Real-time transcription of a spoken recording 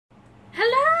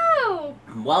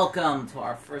Welcome to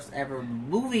our first ever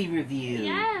movie review.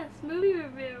 Yes, movie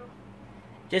review.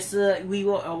 Just we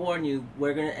will warn you,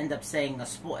 we're gonna end up saying a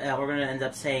spoiler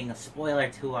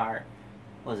to our,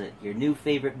 what was it, your new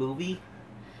favorite movie?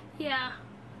 Yeah.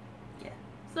 Yeah.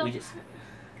 So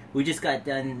We just got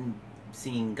done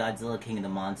seeing Godzilla King of the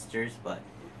Monsters, but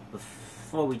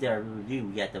before we did our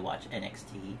review, we had to watch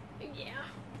NXT. Yeah.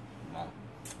 Well,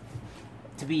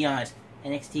 to be honest,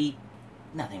 NXT,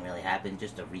 nothing really happened.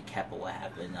 Just a recap of what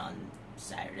happened on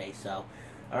Saturday. So,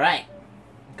 all right,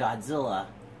 Godzilla.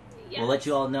 Yes. We'll let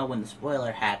you all know when the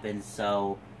spoiler happens.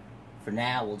 So, for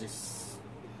now, we'll just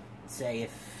say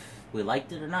if we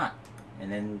liked it or not,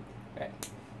 and then, all right.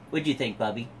 What'd you think,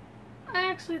 Bubby? I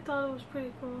actually thought it was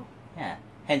pretty cool. Yeah.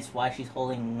 Hence why she's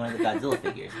holding one of the Godzilla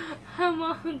figures. I'm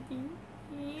on.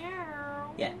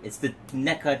 Yeah, it's the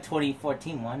NECA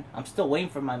 2014 one. I'm still waiting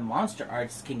for my Monster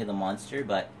Arts King of the Monster,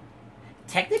 but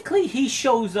technically he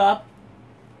shows up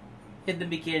in the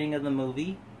beginning of the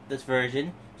movie, this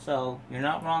version, so you're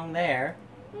not wrong there.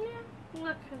 Yeah,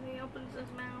 look how he opens his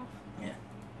mouth. Yeah.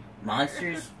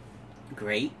 Monsters,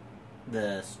 great.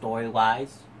 The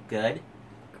story-wise, good.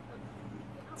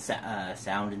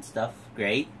 Sound and stuff,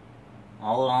 great.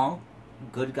 All along,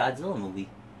 good Godzilla movie.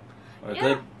 Or a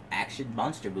good action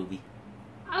monster movie.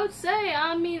 I would say,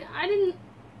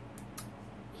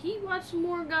 he watched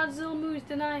more Godzilla movies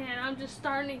than I had. I'm just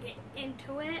starting to get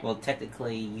into it. Well,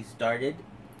 technically, you started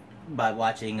by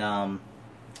watching the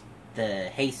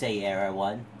Heisei era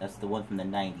one. That's the one from the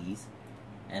 90s.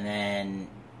 And then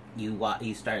you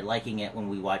started liking it when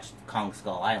we watched Kong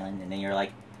Skull Island. And then you're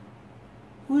like,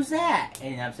 who's that?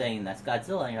 And I'm saying, that's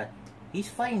Godzilla. And you're like, he's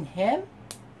fighting him?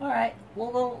 Alright,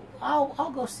 well,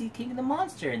 I'll go see King of the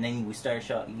Monster. And then we started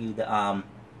showing you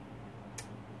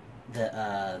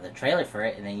the trailer for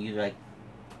it, and then you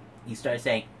started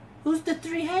saying, who's the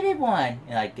three-headed one?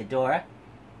 And like, Ghidorah,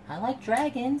 I like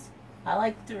dragons. I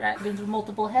like dragons with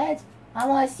multiple heads. I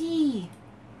want to see.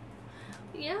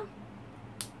 Yeah.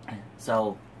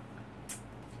 So,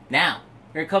 now,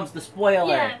 here comes the spoiler.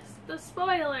 Yes, the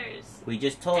spoilers. We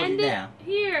just told you now.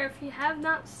 Here if you have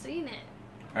not seen it.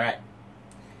 Alright.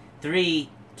 3,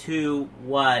 2,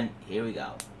 1, here we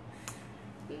go.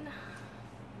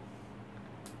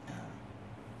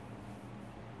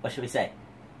 What should we say?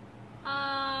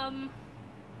 I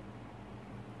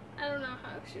don't know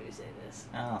how should we say this.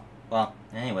 Oh, well,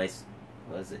 anyways,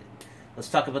 what was it? Let's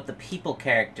talk about the people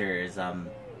characters.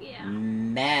 Yeah.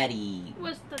 Maddie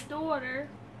Was the daughter.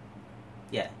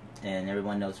 Yeah, and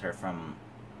everyone knows her from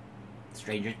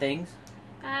Stranger Things.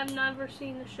 I have never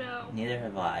seen the show. Neither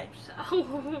have I.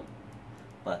 So.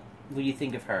 But what do you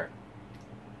think of her?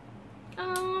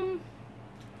 Thought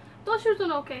she was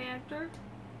an okay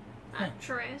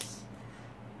actress.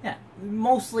 Yeah,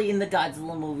 mostly in the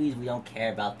Godzilla movies, we don't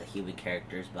care about the human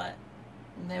characters, but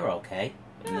they were okay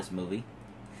in this movie.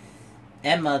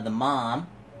 Emma, the mom.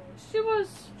 She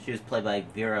was played by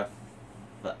Vera.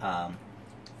 Farmiga.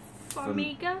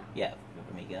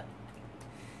 Farmiga.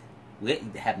 We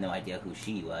have no idea who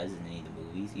she was in any of the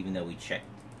movies, even though we checked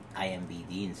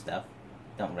IMDb and stuff.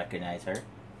 Don't recognize her.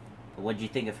 But what did you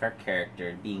think of her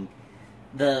character, being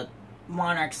the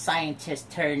monarch scientist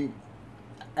turned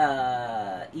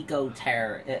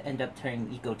end up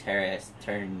turning eco-terrorist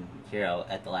turned hero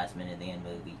at the last minute of the end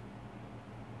movie?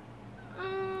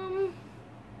 I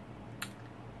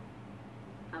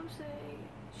would say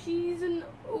she's an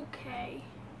okay.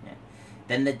 Yeah.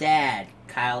 Then the dad,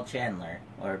 Kyle Chandler,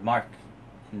 or Mark,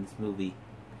 in this movie.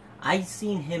 I've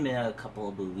seen him in a couple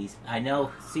of movies. I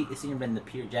know, seen him in the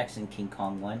Peter Jackson King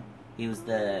Kong one. He was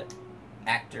the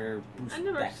actor. I've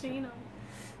never seen him.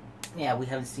 Yeah, we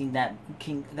haven't seen that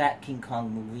King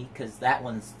Kong movie because that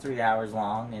one's 3 hours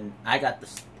long, and I got the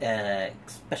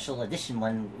special edition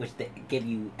one, which they give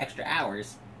you extra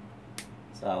hours.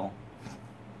 So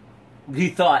we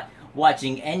thought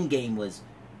watching Endgame was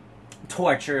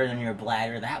torture in your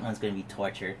bladder. That one's going to be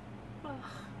torture. Ugh.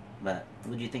 But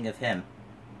what do you think of him?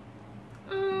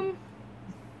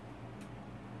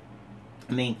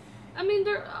 I mean,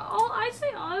 they're all. I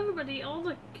say all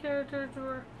the characters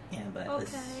were. Yeah, but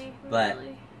okay. But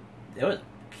really. there was a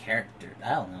character. I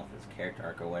don't know if it was a character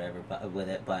arc or whatever, but with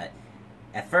it. But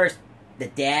at first, the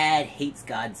dad hates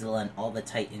Godzilla and all the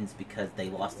Titans because they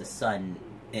lost a son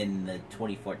in the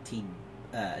 2014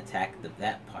 attack of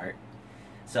that part.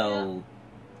 So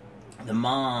the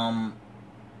mom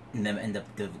and them end up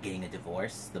getting a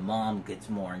divorce. The mom gets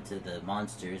more into the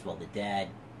monsters while the dad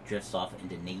drifts off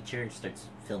into nature, starts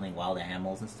filming wild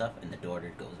animals and stuff, and the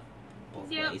daughter goes both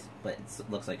ways. But it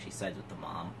looks like she sides with the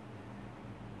mom.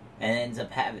 And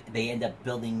they end up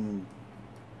building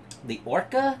the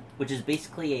orca, which is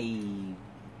basically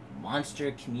a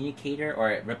monster communicator,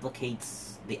 or it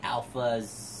replicates the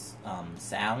alpha's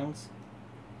sounds.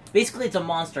 Basically, it's a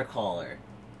monster caller.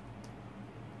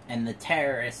 And the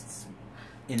terrorists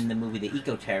in the movie, the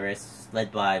eco-terrorists,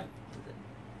 led by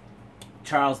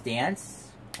Charles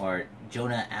Dance, or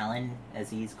Jonah Allen, as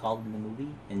he's called in the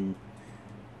movie. And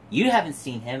you haven't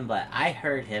seen him, but I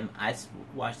heard him. I've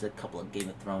watched a couple of Game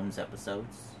of Thrones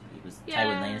episodes. He was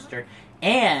Tywin Lannister.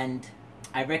 And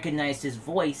I recognized his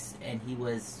voice, and he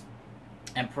was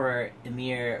Emperor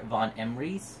Emir von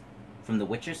Emrys from the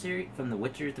Witcher series, from the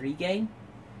Witcher 3 game.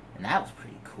 And that was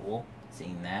pretty cool,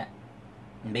 seeing that.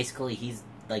 And basically, he's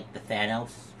like the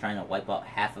Thanos, trying to wipe out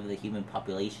half of the human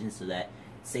population so that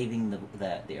saving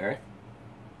the Earth.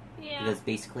 Yeah. Because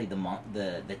basically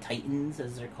the Titans,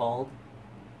 as they're called,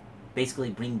 basically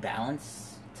bring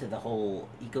balance to the whole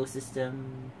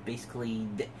ecosystem. Basically,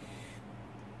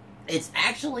 it's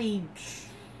actually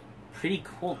pretty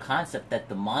cool concept that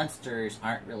the monsters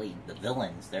aren't really the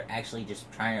villains. They're actually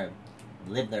just trying to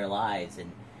live their lives,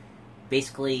 and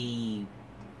basically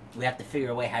we have to figure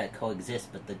a way how to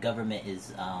coexist, but the government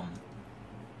is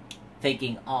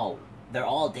thinking, oh, they're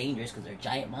all dangerous because they're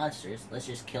giant monsters. Let's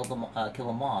just kill them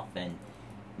off. And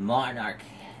Monarch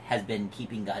has been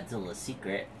keeping Godzilla a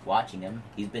secret, watching him.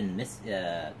 He's been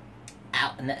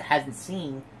out and hasn't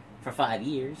seen for 5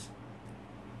 years.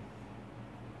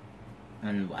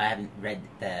 And I haven't read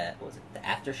the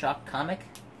Aftershock comic,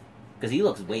 because he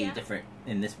looks way different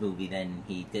in this movie than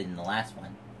he did in the last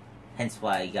one. Hence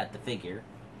why he got the figure.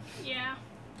 Yeah.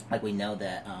 Like, we know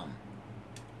that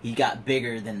he got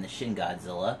bigger than the Shin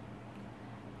Godzilla.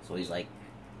 So he's like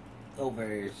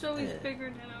over. So he's bigger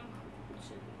than him.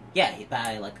 Yeah,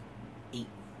 by like 8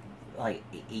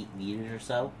 meters or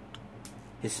so.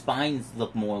 His spines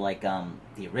look more like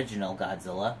the original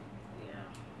Godzilla. Yeah.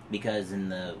 Because in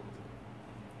the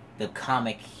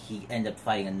comic, he ended up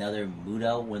fighting another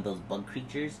Muto, one of those bug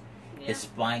creatures. Yeah. His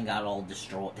spine got all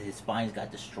destroyed. His spines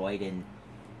got destroyed, and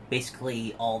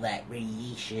basically all that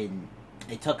radiation.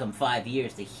 It took him 5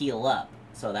 years to heal up,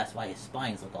 so that's why his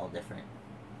spines look all different.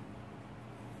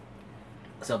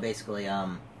 So basically,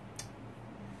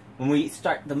 when we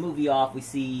start the movie off, we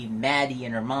see Maddie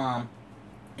and her mom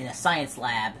in a science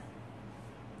lab.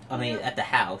 I mean, at the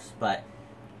house, but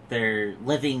they're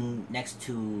living next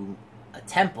to a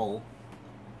temple,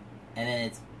 and then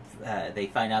it's they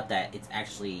find out that it's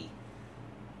actually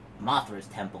Mothra's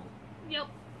temple. Yep.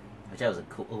 Which was a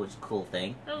cool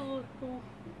thing. That was cool.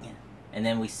 Yeah. And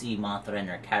then we see Mothra in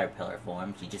her caterpillar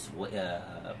form. She just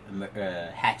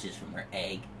hatches from her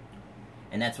egg,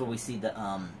 and that's where we see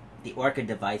the Orca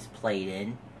device played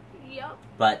in. Yep.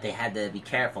 But they had to be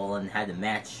careful and had to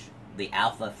match the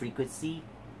alpha frequency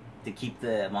to keep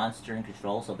the monster in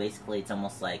control. So basically, it's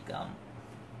almost like a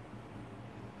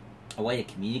way to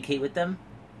communicate with them.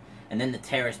 And then the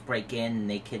terrorists break in and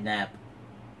they kidnap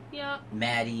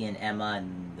Maddie and Emma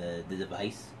and the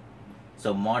device.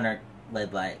 So Monarch,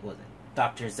 led by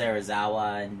Dr.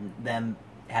 Zarazawa, and them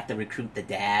have to recruit the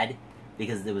dad,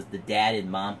 because it was the dad and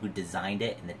mom who designed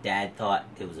it, and the dad thought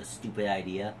it was a stupid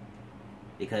idea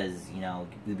because,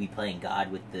 we'd be playing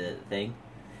God with the thing.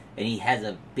 And he has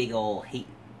a big old hate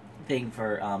thing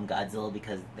for Godzilla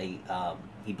because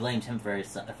he blames him for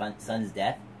his son's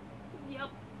death. Yep.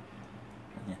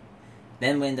 Yeah.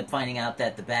 Then we end up finding out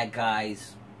that the bad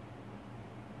guys,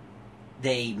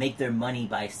 they make their money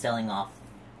by selling off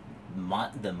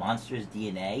the monster's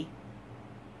DNA,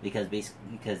 because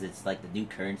it's like the new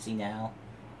currency now.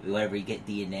 Whenever you get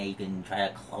DNA, you can try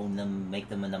to clone them, make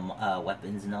them into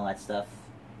weapons and all that stuff.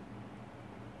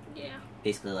 Yeah.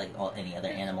 Basically, like any other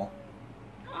animal.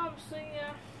 Obviously,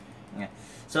 yeah. Yeah.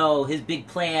 So his big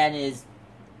plan is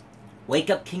wake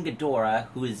up King Ghidorah,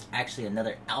 who is actually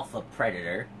another alpha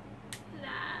predator.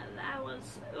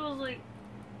 It was like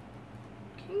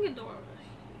King Ghidorah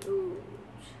was huge.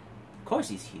 Of course,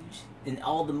 he's huge. In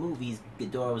all the movies,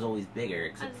 Ghidorah was always bigger,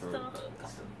 except for.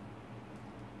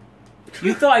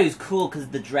 You thought he was cool because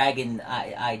of the dragon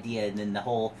idea, and then the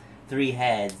whole 3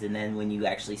 heads, and then when you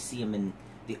actually see him in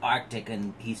the Arctic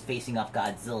and he's facing off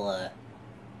Godzilla,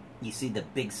 you see the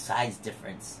big size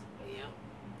difference. Yeah.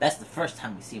 That's the first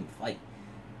time we see him fight.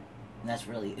 And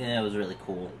it was really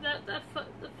cool. The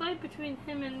fight between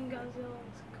him and Godzilla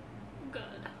was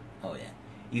good. Oh yeah.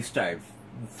 You start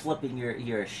flipping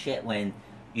your shit when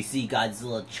you see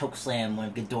Godzilla chokeslam one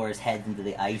of Ghidorah's heads into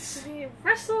the ice.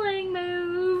 Wrestling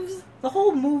moves. The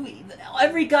whole movie,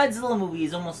 every Godzilla movie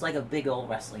is almost like a big old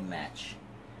wrestling match.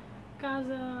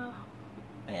 Godzilla.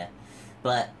 Yeah.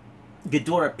 But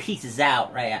Ghidorah pieces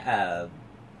out, right?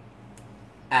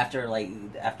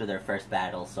 after their first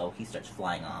battle, so he starts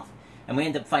flying off. And we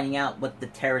end up finding out what the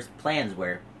terrorist plans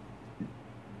were.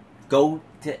 Go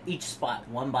to each spot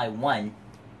one by one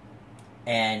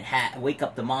and wake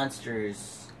up the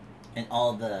monsters in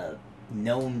all the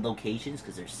known locations,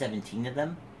 because there's 17 of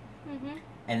them. Mm-hmm.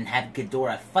 And have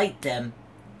Ghidorah fight them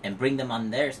and bring them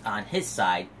on his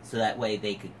side, so that way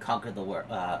they could conquer the world,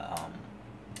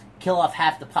 kill off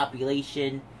half the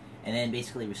population, and then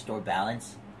basically restore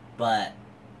balance. But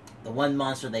the one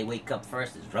monster they wake up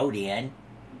first is Rodan.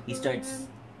 He starts,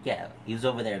 he was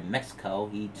over there in Mexico.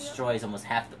 He destroys almost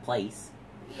half the place.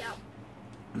 Yep.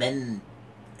 Then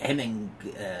him and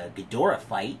Ghidorah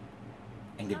fight,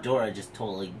 and Ghidorah just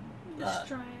totally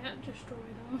destroyed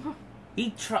him.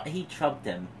 He trumped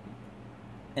him,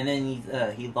 and then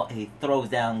he throws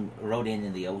down Rodan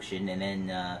in the ocean, and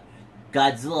then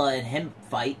Godzilla and him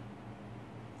fight.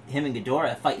 Him and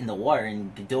Ghidorah fight in the water,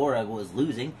 and Ghidorah was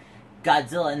losing.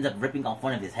 Godzilla ends up ripping off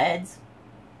one of his heads.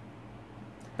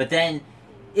 But then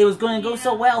it was going to go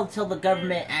so well until the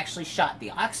government actually shot the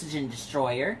oxygen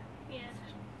destroyer. Yeah,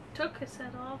 took his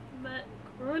head off, but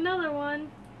grew another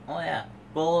one. Oh yeah.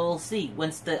 Well, we'll see.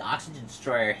 Once the oxygen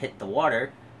destroyer hit the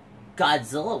water,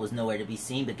 Godzilla was nowhere to be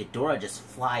seen, but Ghidorah just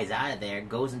flies out of there,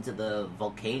 goes into the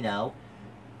volcano,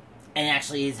 and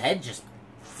actually his head just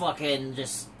fucking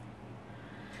just...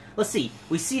 Let's see.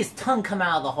 We see his tongue come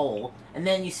out of the hole, and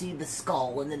then you see the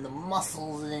skull, and then the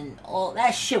muscles, and then all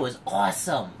that shit was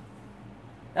awesome.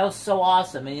 That was so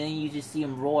awesome. And then you just see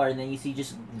him roar, and then you see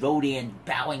just Rodan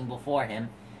bowing before him.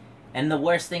 And the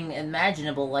worst thing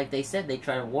imaginable, like they said, they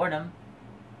try to warn him.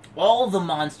 All the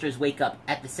monsters wake up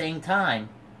at the same time.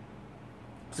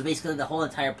 So basically the whole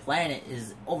entire planet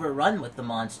is overrun with the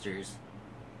monsters.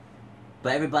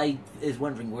 But everybody is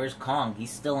wondering, where's Kong?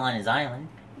 He's still on his island.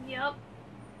 Yep.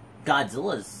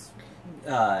 Godzilla's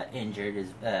injured,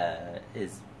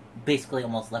 is basically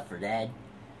almost left for dead.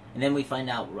 And then we find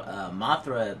out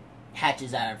Mothra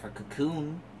hatches out of her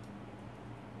cocoon.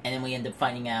 And then we end up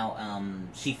finding out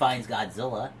she finds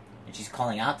Godzilla, and she's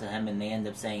calling out to him, and they end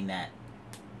up saying that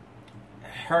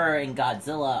her and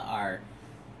Godzilla are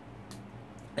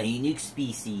a unique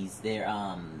species. They're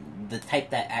the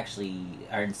type that actually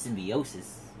are in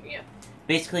symbiosis. Yeah.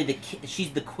 Basically,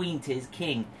 she's the queen to his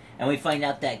king. And we find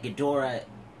out that Ghidorah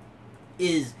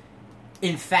is,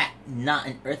 in fact, not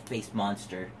an Earth-based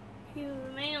monster. He's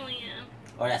an alien.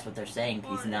 Or that's what they're saying.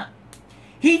 He's not.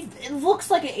 It looks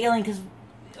like an alien because,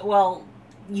 well,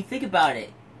 you think about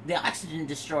it. The oxygen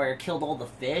destroyer killed all the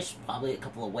fish, probably a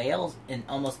couple of whales, and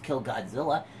almost killed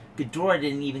Godzilla. Ghidorah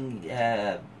didn't even...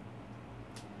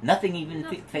 nothing even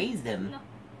fazed him. No.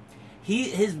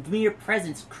 His mere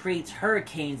presence creates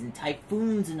hurricanes and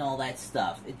typhoons and all that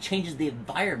stuff. It changes the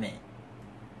environment.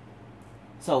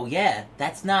 So yeah,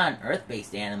 that's not an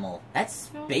Earth-based animal. That's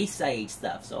space-age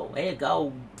stuff. So way to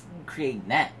go creating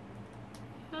that.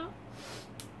 No.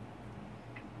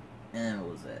 And then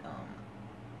what was it?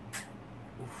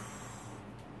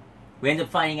 We end up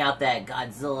finding out that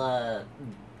Godzilla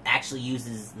actually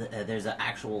uses... there's an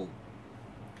actual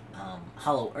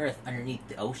hollow Earth underneath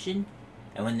the ocean.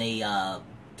 And when they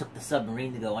took the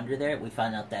submarine to go under there, we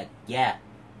found out that, yeah,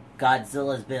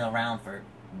 Godzilla's been around for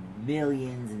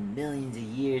millions and millions of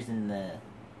years, and the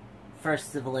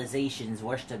first civilizations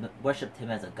worshipped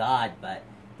him as a god, but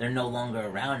they're no longer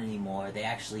around anymore. They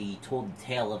actually told the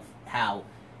tale of how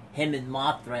him and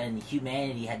Mothra and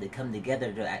humanity had to come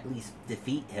together to at least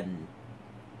defeat him.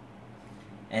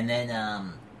 And then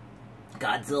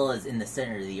Godzilla is in the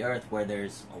center of the Earth, where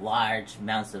there's large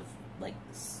amounts of like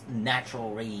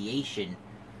natural radiation,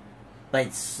 but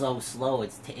it's so slow.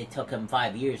 It took him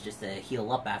 5 years just to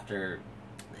heal up after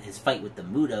his fight with the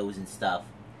Mutos and stuff,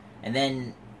 and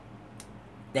then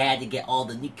they had to get all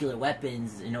the nuclear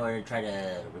weapons in order to try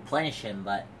to replenish him.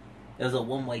 But it was a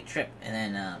one-way trip, and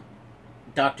then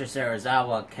Dr.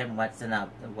 Sarazawa Ken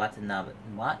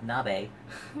Watanabe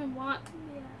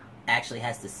actually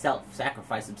has to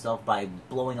sacrifice himself by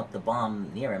blowing up the bomb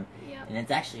near him. Yep. And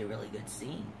it's actually a really good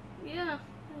scene. Yeah,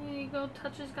 and he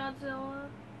touches Godzilla.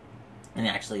 And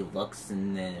actually looks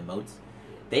and then emotes.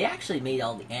 They actually made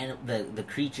all the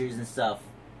creatures and stuff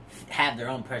have their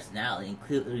own personality,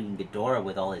 including Ghidorah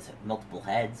with all his multiple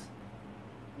heads.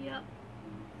 Yep.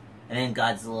 And then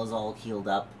Godzilla's all healed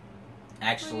up.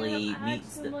 Actually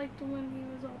meets the... like the one he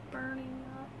was all burning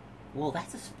up. Well,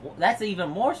 that's even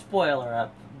more spoiler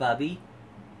up, Bubby.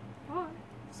 What?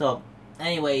 So,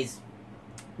 anyways,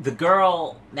 the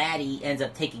girl, Maddie, ends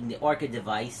up taking the Orca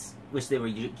device, which they were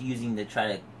using to try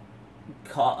to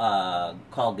call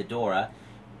Ghidorah.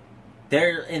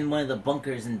 They're in one of the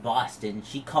bunkers in Boston.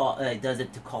 She does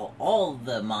it to call all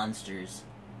the monsters.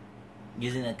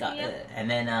 using the Yep. and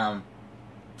then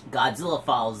Godzilla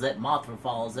follows it, Mothra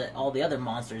follows it, all the other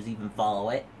monsters even follow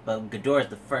it, but Ghidorah's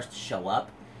the first to show up.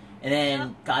 And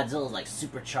then Godzilla's like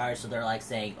supercharged, so they're like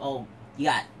saying, "Oh, we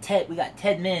got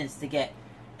 10 minutes to get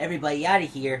everybody out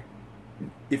of here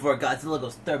before Godzilla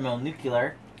goes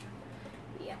thermonuclear."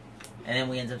 Yeah. And then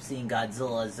we end up seeing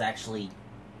Godzilla is actually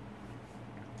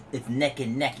it's neck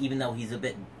and neck, even though he's a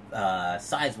bit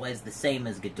size-wise the same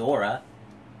as Ghidorah.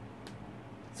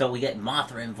 So we get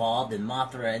Mothra involved, and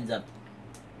Mothra ends up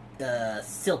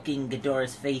silking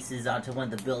Ghidorah's faces onto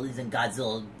one of the buildings, and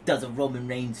Godzilla does a Roman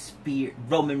Reigns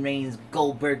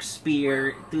Goldberg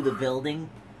spear through the building.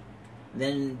 And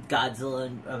then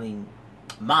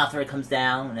Mothra comes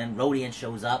down, and then Rodan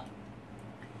shows up.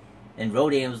 And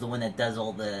Rodan was the one that does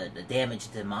all the damage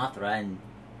to Mothra, and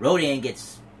Rodan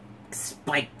gets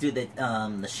spiked through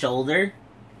the shoulder.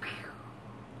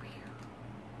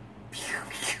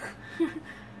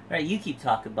 Alright, you keep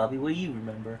talking, Bobby. What do you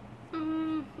remember?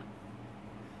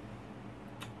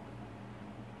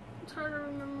 It's hard to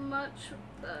remember much,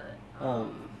 but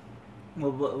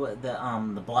Well,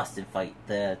 the Boston fight.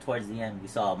 Towards the end, we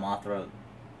saw Mothra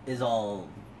is all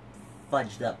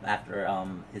fudged up after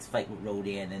his fight with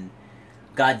Rodan, and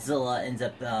Godzilla ends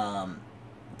up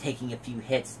taking a few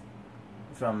hits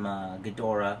from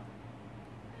Ghidorah.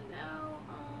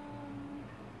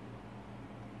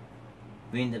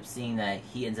 We end up seeing that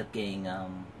he ends up getting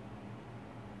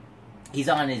he's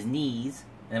on his knees,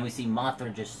 and then we see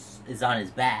Mothra just is on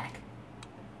his back.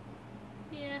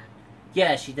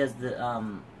 Yeah, she does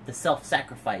the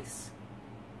self-sacrifice.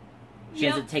 She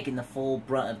ends up taking the full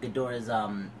brunt of Ghidorah's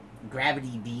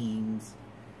gravity beams,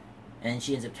 and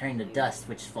she ends up turning to dust,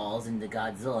 which falls into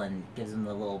Godzilla and gives him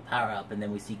the little power-up, and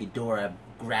then we see Ghidorah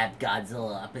grab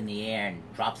Godzilla up in the air and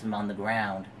drops him on the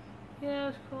ground. Yeah,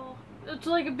 it's cool. It's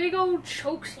like a big old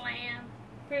choke slam,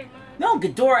 pretty much. No,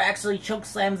 Ghidorah actually choke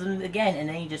slams him again, and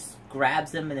then he just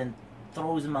grabs him and then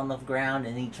throws him on the ground,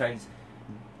 and he tries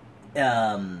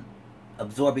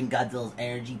absorbing Godzilla's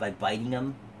energy by biting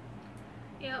him.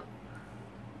 Yep.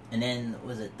 And then,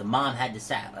 the mom had to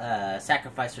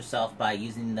sacrifice herself by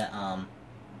using the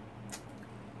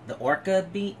orca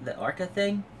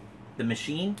thing, the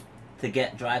machine, to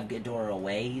drive Ghidorah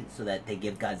away, so that they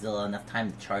give Godzilla enough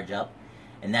time to charge up,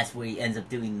 and that's where he ends up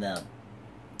doing the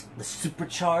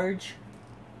supercharge.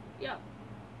 Yep.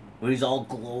 Where he's all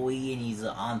glowy and he's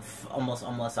almost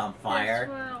on fire.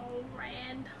 That's all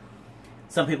red.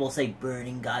 Some people say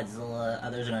burning Godzilla,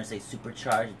 others are gonna say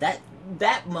supercharged.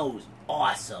 That mode's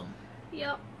awesome.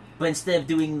 Yep. But instead of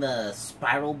doing the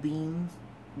spiral beams,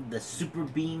 the super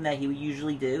beam that he would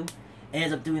usually do, it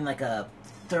ends up doing like a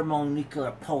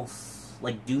thermonuclear pulse,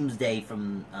 like Doomsday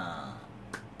from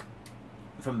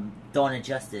Dawn of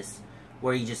Justice,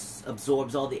 where he just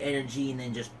absorbs all the energy and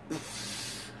then just.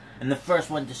 And the first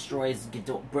one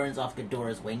burns off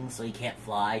Ghidorah's wings so he can't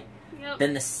fly. Yep.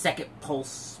 Then the second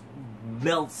pulse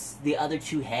melts the other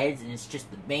two heads, and it's just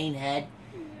the main head.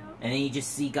 Yep. And then you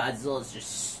just see Godzilla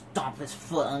just stomp his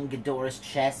foot on Ghidorah's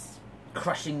chest,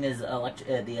 crushing his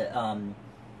the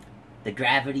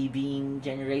gravity beam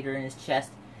generator in his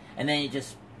chest, and then it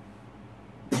just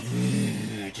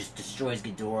destroys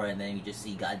Ghidorah, and then you just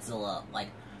see Godzilla like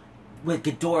with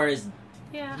Ghidorah's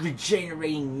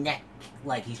regenerating neck,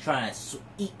 like he's trying to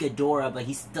eat Ghidorah, but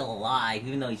he's still alive,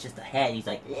 even though he's just a head. He's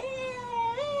like,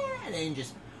 and then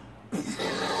just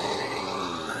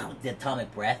the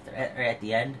atomic breath at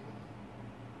the end.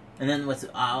 And then what's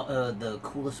the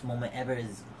coolest moment ever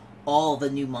is all the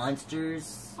new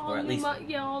monsters, or at least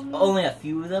only a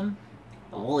few of them.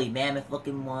 The woolly mammoth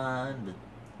looking one,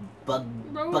 the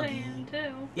buggy.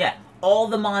 Too. Yeah, all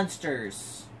the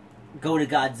monsters go to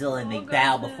Godzilla and they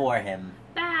bow before him.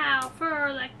 Bow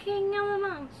for the king of the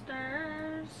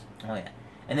monsters. Oh yeah,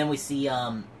 and then we see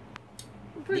the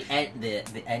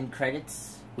end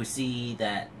credits. We see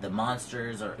that the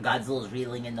monsters, or Godzilla's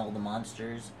reeling in all the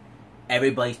monsters.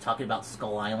 Everybody's talking about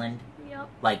Skull Island. Yep.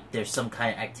 Like there's some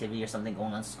kind of activity or something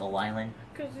going on Skull Island.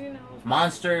 Because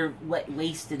monster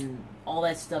waste and all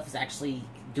that stuff is actually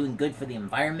doing good for the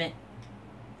environment.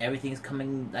 Everything's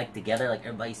coming like together, like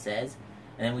everybody says.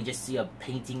 And then we just see a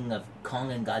painting of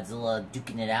Kong and Godzilla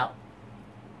duking it out.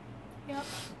 Yep.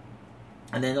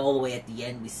 And then all the way at the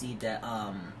end, we see that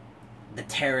the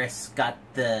terrorists got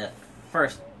the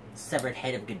first severed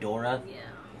head of Ghidorah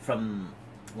from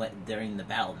during the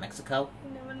Battle of Mexico.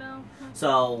 You never know.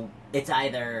 So it's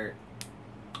either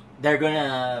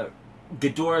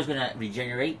Ghidorah's gonna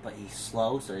regenerate, but he's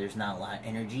slow, so there's not a lot of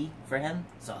energy for him.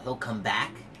 So he'll come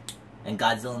back, and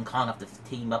Godzilla and Kong have to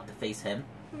team up to face him.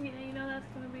 Yeah, you know that's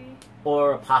gonna be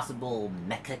Or a possible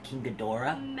Mecha King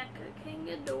Ghidorah. Mecha King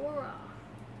Ghidorah.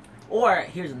 Or,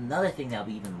 here's another thing that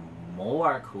would be even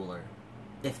more cooler.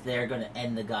 If they're going to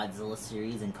end the Godzilla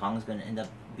series and Kong's going to end up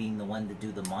being the one to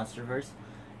do the MonsterVerse,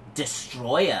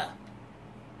 Destroya.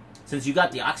 Since you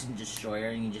got the Oxygen Destroyer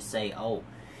and you just say, oh,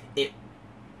 it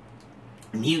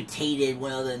mutated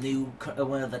one of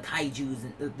the kaijus,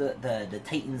 the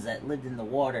titans that lived in the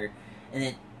water, and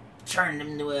it turned him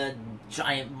into a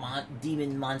giant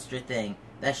demon monster thing.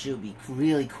 That should be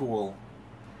really cool.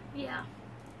 Yeah.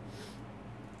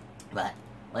 But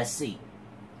let's see.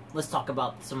 Let's talk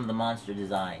about some of the monster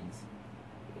designs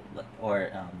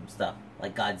or stuff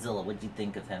like Godzilla. What do you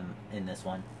think of him in this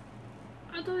one?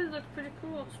 I thought he looked pretty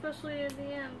cool, especially at the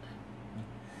end.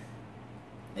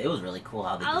 It was really cool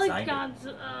how they I designed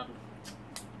like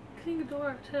King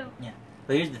Ghidorah too. Yeah,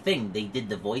 but here's the thing: they did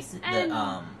the voices. And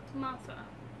Mothra.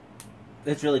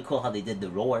 It's really cool how they did the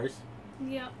roars.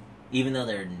 Yeah. Even though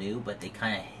they're new, but they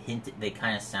kind of hinted. They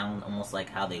kind of sound almost like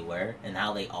how they were and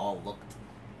how they all looked.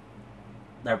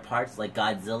 Their parts, like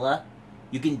Godzilla,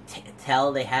 you can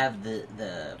tell they have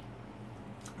the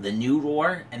new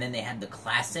roar, and then they have the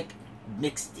classic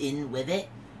mixed in with it,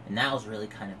 and that was really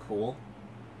kind of cool.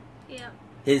 Yeah.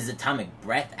 His atomic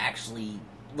breath actually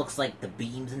looks like the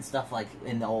beams and stuff like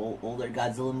in the older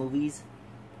Godzilla movies,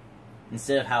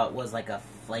 instead of how it was like a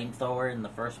flamethrower in the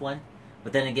first one.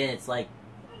 But then again, it's like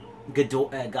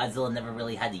Godzilla never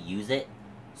really had to use it,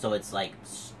 so it's like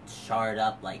charred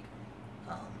up like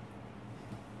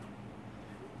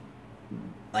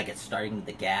it's starting with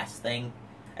the gas thing,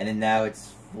 and then now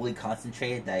it's fully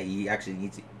concentrated that he actually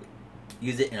needs to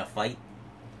use it in a fight.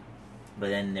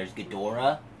 But then there's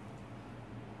Ghidorah,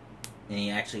 and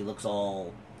he actually looks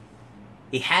all.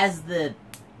 He has the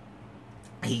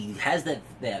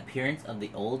appearance of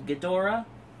the old Ghidorah,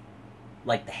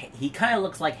 like he kind of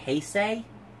looks like Heisei,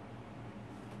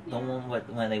 the one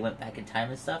when they went back in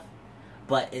time and stuff.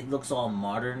 But it looks all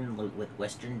modern with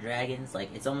Western dragons.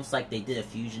 Like it's almost like they did a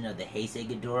fusion of the Heisei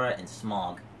Ghidorah and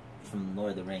Smaug from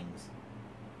Lord of the Rings.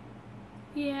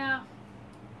 Yeah.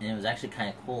 And it was actually kind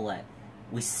of cool that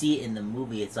we see it in the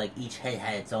movie. It's like each head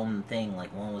had its own thing.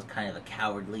 Like one was kind of a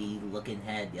cowardly looking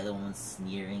head, the other one was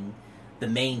sneering. The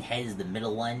main head is the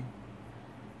middle one.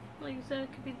 Like you said,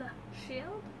 it could be the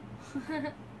shield.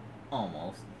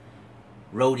 Almost.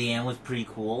 Rodan was pretty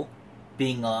cool.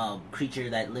 Being a creature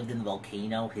that lived in the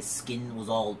volcano, his skin was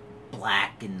all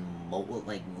black and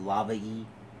like lava-y,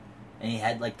 and he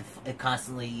had like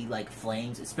constantly like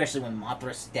flames. Especially when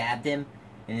Mothra stabbed him,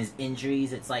 and his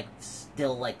injuries, it's like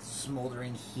still like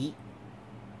smoldering heat.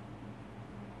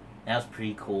 That was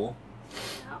pretty cool.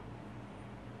 Yeah.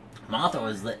 Mothra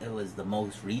was the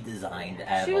most redesigned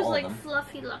out She of was all like of them.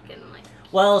 fluffy looking, like.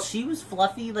 Well, she was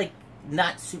fluffy, like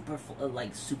not super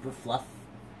super fluff.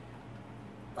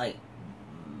 Like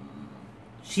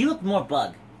she looked more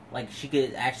bug. Like she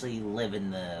could actually live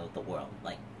in the world.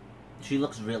 Like she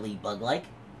looks really bug-like.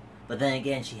 But then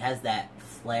again, she has that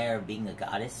flair of being a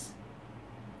goddess.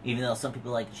 Even though some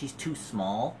people are like she's too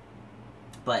small,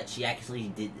 but she actually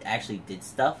did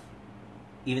stuff.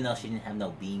 Even though she didn't have no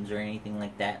beams or anything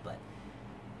like that, but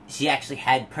she actually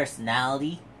had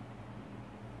personality.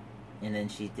 And then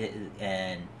she did,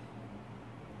 and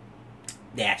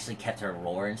they actually kept her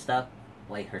roar and stuff,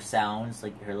 like her sounds,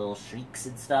 like her little shrieks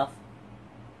and stuff.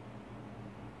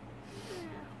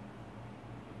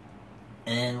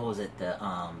 And then what was it?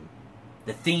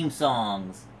 The theme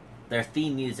songs, their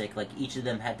theme music, like each of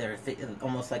them had their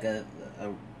almost like a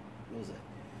what was it?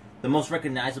 The most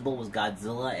recognizable was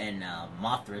Godzilla and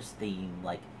Mothra's theme.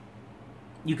 Like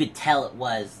you could tell it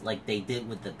was like they did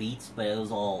with the beats, but it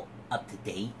was all up to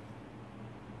date.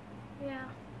 Yeah,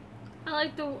 I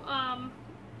like the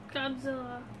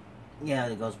Godzilla. Yeah,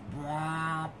 it goes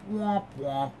womp womp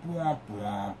womp womp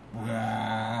womp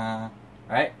womp.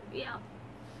 Right? Yeah.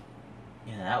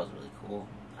 Yeah, that was really cool.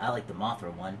 I like the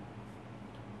Mothra one.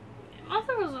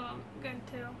 Mothra was good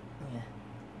too. Yeah.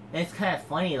 And it's kind of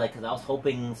funny, like, because I was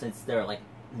hoping, since they're, like,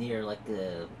 near, like,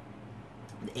 the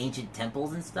ancient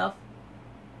temples and stuff.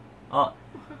 Oh,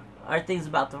 our thing's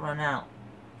about to run out.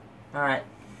 Alright.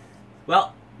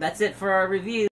 Well, that's it for our review.